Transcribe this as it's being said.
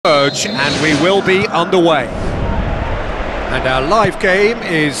Coach, and we will be underway. And our live game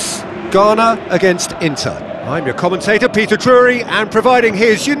is Ghana against Inter. I'm your commentator, Peter Drury, and providing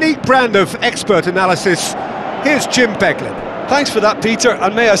his unique brand of expert analysis, here's Jim Beglin. Thanks for that, Peter,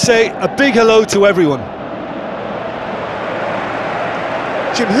 and may I say a big hello to everyone.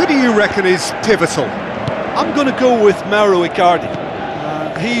 Jim, who do you reckon is pivotal? I'm going to go with Mauro Icardi.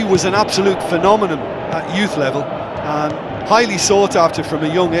 He was an absolute phenomenon at youth level, and highly sought after from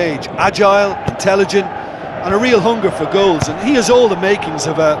a young age. Agile, intelligent, and a real hunger for goals, and he has all the makings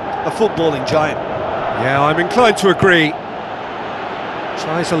of a footballing giant. Yeah, I'm inclined to agree.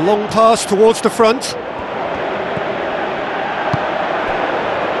 Tries a long pass towards the front.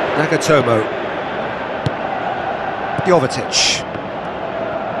 Nagatomo. Jovetic.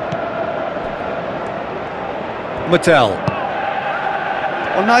 Mattel.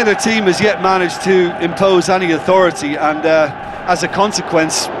 Well, neither team has yet managed to impose any authority, and as a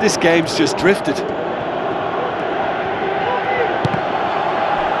consequence, this game's just drifted.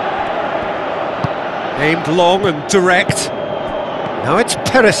 Aimed long and direct. Now it's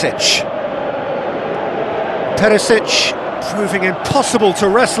Perisic. Perisic proving impossible to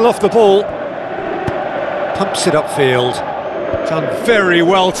wrestle off the ball. Pumps it upfield. Done very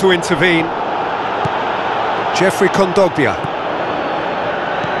well to intervene. Jeffrey Kondogbia.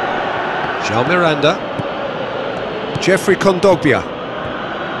 João Miranda. Jeffrey Kondogbia.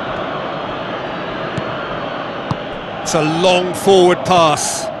 It's a long forward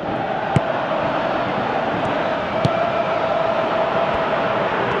pass.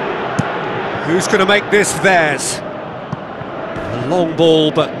 Who's going to make this theirs? A long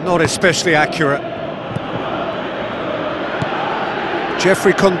ball, but not especially accurate.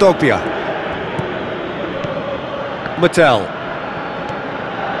 Jeffrey Kondogbia. Mattel.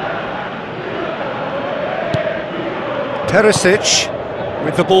 Perisic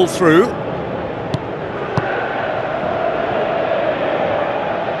with the ball through.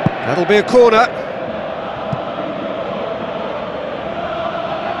 That'll be a corner.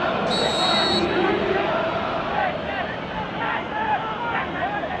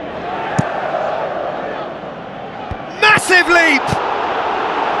 Massive leap!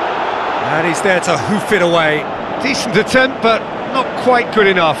 And he's there to hoof it away. Decent attempt, but not quite good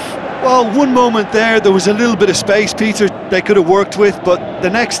enough. Well, one moment there was a little bit of space, Peter, they could have worked with, but the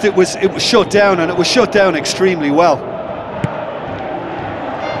next it was shut down, and it was shut down extremely well.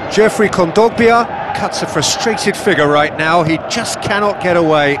 Jeffrey Kondogbia cuts a frustrated figure right now. He just cannot get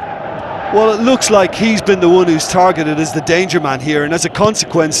away. Well, it looks like he's been the one who's targeted as the danger man here, and as a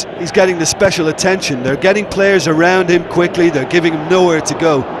consequence, he's getting the special attention. They're getting players around him quickly, they're giving him nowhere to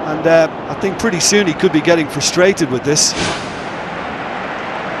go, and I think pretty soon he could be getting frustrated with this.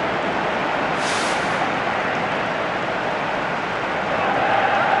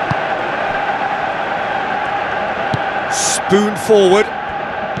 Spoon forward.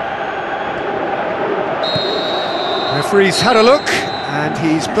 Referee's had a look, and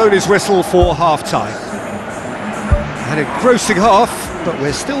he's blown his whistle for half-time. An engrossing half, but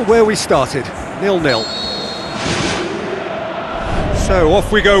we're still where we started, 0-0. So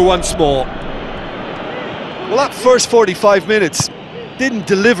off we go once more. Well, that first 45 minutes didn't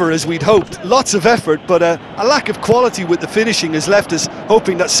deliver as we'd hoped. Lots of effort, but a lack of quality with the finishing has left us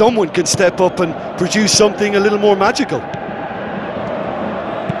hoping that someone can step up and produce something a little more magical.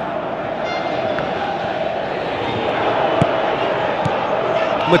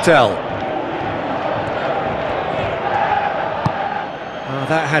 Mattel. Oh,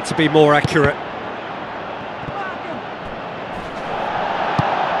 that had to be more accurate.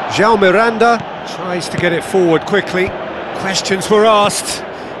 João Miranda tries to get it forward quickly. Questions were asked,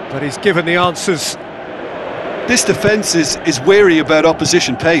 but he's given the answers. This defence is wary about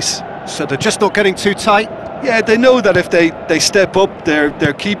opposition pace. So they're just not getting too tight? Yeah, they know that if they step up,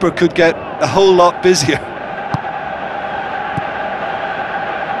 their keeper could get a whole lot busier.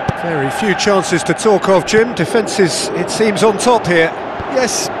 Very few chances to talk of, Jim. Defence is, it seems, on top here.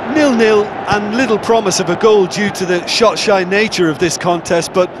 Yes, 0-0 and little promise of a goal due to the shot-shy nature of this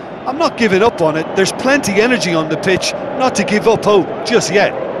contest, but I'm not giving up on it. There's plenty energy on the pitch, not to give up hope just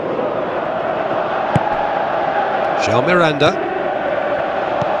yet. João Miranda.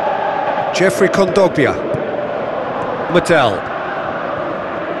 Jeffrey Kondogbia. Mattel.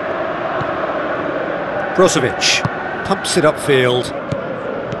 Brozovic pumps it upfield.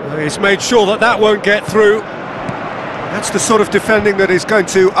 He's made sure that that won't get through. That's the sort of defending that is going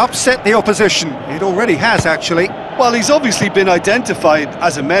to upset the opposition. It already has, actually. Well, he's obviously been identified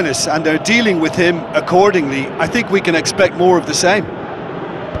as a menace, and they're dealing with him accordingly. I think we can expect more of the same.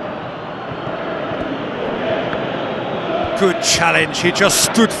 Good challenge, he just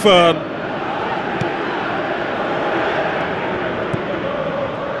stood firm.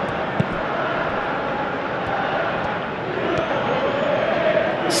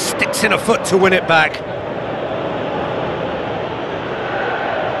 Sticks in a foot to win it back.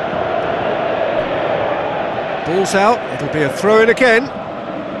 Ball's out, it'll be a throw-in again.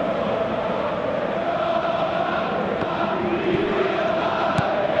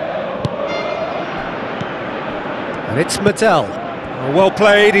 And it's Medel. Oh, well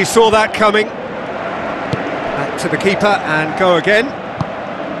played, he saw that coming. Back to the keeper and go again.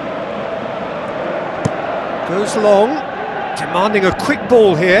 Goes long, demanding a quick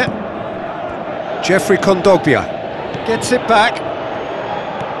ball here. Jeffrey Kondogbia gets it back.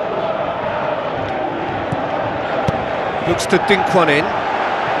 Looks to dink one in.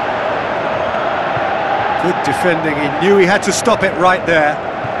 Good defending, he knew he had to stop it right there.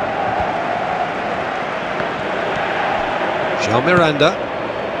 Jean Miranda.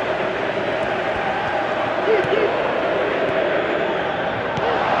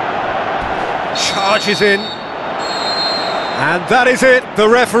 Charges in. And that is it, the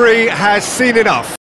referee has seen enough.